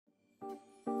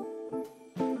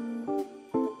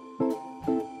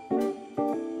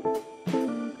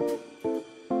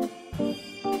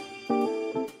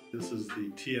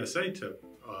TSA tip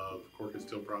of Cork and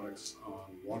Steel products on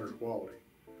water quality.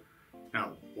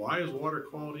 Now, why is water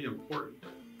quality important?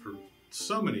 For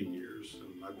so many years,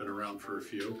 and I've been around for a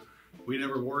few, we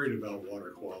never worried about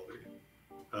water quality.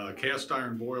 Cast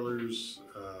iron boilers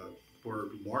were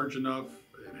large enough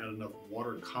and had enough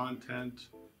water content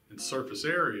and surface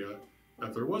area that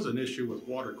if there was an issue with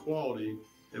water quality,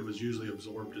 it was usually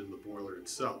absorbed in the boiler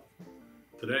itself.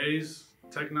 Today's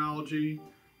technology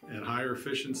and higher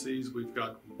efficiencies, we've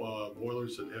got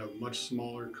boilers that have much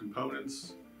smaller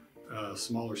components,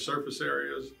 smaller surface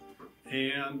areas,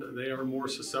 and they are more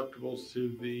susceptible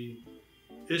to the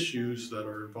issues that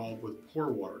are involved with poor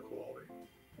water quality.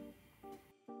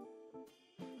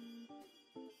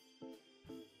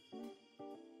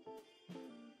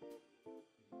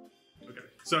 Okay,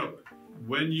 so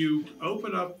when you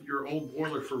open up your old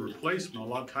boiler for replacement, a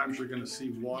lot of times you're going to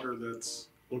see water that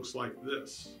looks like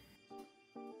this.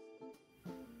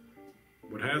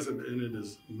 What has it in it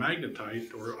is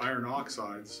magnetite or iron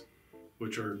oxides,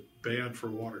 which are bad for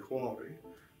water quality.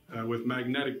 With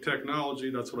magnetic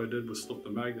technology, that's what I did, was slip the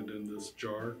magnet in this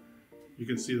jar. You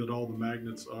can see that all the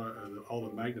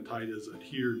magnetite is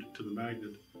adhered to the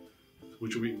magnet,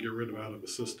 which we can get rid of out of the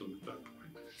system at that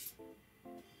point.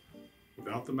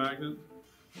 Without the magnet,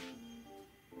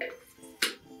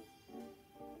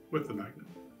 with the magnet.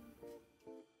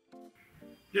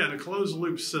 Yeah, in a closed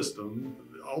loop system,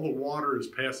 all the water is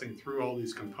passing through all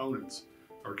these components.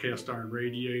 Our cast iron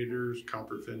radiators,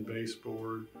 copper fin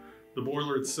baseboard, the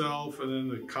boiler itself, and then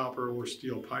the copper or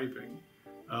steel piping.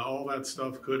 All that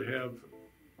stuff could have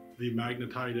the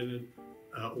magnetite in it,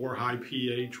 or high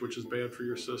pH, which is bad for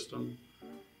your system.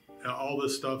 All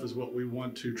this stuff is what we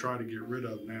want to try to get rid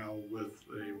of now with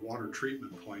a water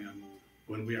treatment plan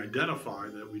when we identify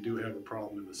that we do have a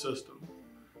problem in the system.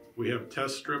 We have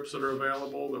test strips that are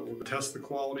available that will test the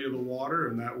quality of the water,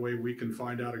 and that way we can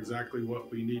find out exactly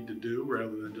what we need to do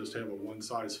rather than just have a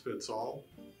one-size-fits-all.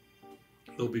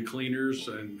 There'll be cleaners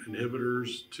and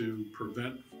inhibitors to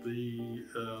prevent the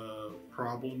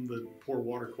problem that poor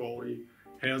water quality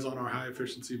has on our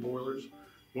high-efficiency boilers.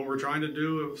 What we're trying to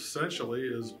do essentially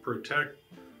is protect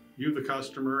you, the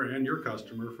customer, and your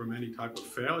customer from any type of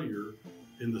failure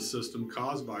in the system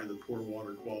caused by the poor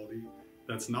water quality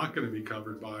that's not going to be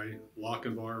covered by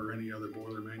Lochinvar or any other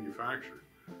boiler manufacturer.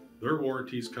 Their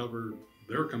warranties cover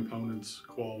their components'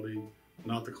 quality,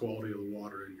 not the quality of the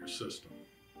water in your system.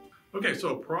 Okay, so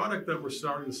a product that we're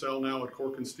starting to sell now at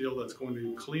Cork and Steel that's going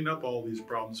to clean up all these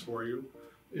problems for you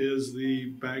is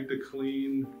the Bag to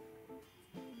Clean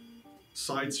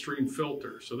side stream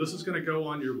filter. So this is going to go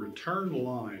on your return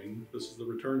line. This is the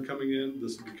return coming in.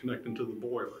 This will be connecting to the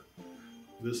boiler.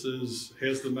 This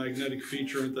has the magnetic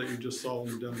feature in it that you just saw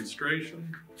in the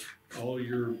demonstration. All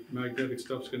your magnetic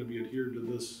stuff's going to be adhered to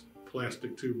this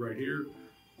plastic tube right here.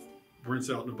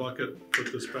 Rinse out in a bucket,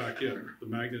 put this back in. The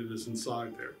magnet is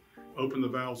inside there. Open the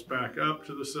valves back up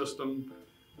to the system.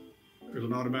 There's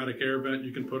an automatic air vent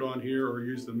you can put on here or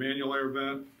use the manual air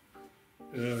vent.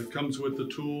 It comes with the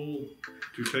tool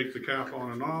to take the cap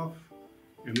on and off,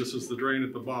 and this is the drain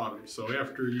at the bottom. So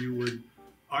after you would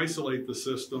isolate the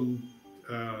system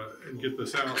and get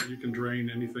this out, you can drain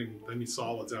any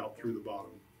solids out through the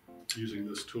bottom using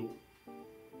this tool.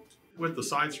 With the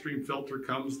side stream filter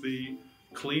comes the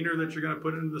cleaner that you're going to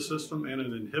put into the system and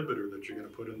an inhibitor that you're going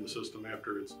to put in the system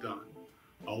after it's done.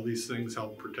 All these things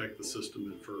help protect the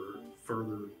system for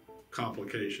further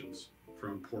complications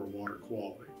from poor water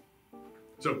quality.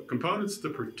 So components to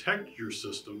protect your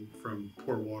system from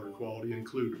poor water quality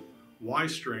include Y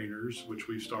strainers, which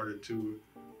we've started to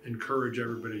encourage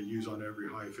everybody to use on every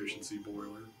high efficiency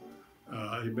boiler.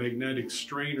 A magnetic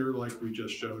strainer like we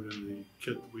just showed in the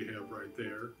kit we have right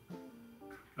there.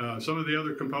 Some of the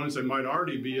other components that might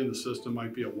already be in the system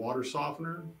might be a water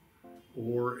softener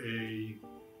or a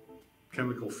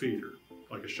chemical feeder,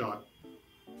 like a shot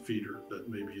feeder that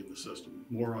may be in the system,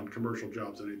 more on commercial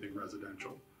jobs than anything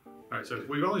residential. All right, so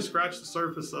we've only scratched the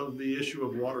surface of the issue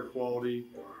of water quality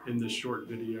in this short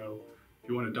video. If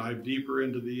you want to dive deeper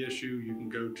into the issue, you can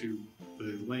go to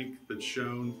the link that's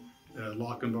shown.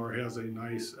 Lochinvar has a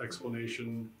nice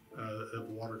explanation of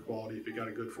water quality. If you got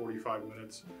a good 45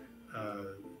 minutes,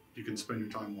 you can spend your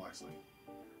time wisely.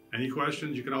 Any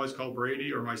questions, you can always call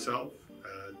Brady or myself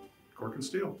at Cork and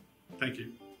Steel. Thank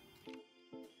you.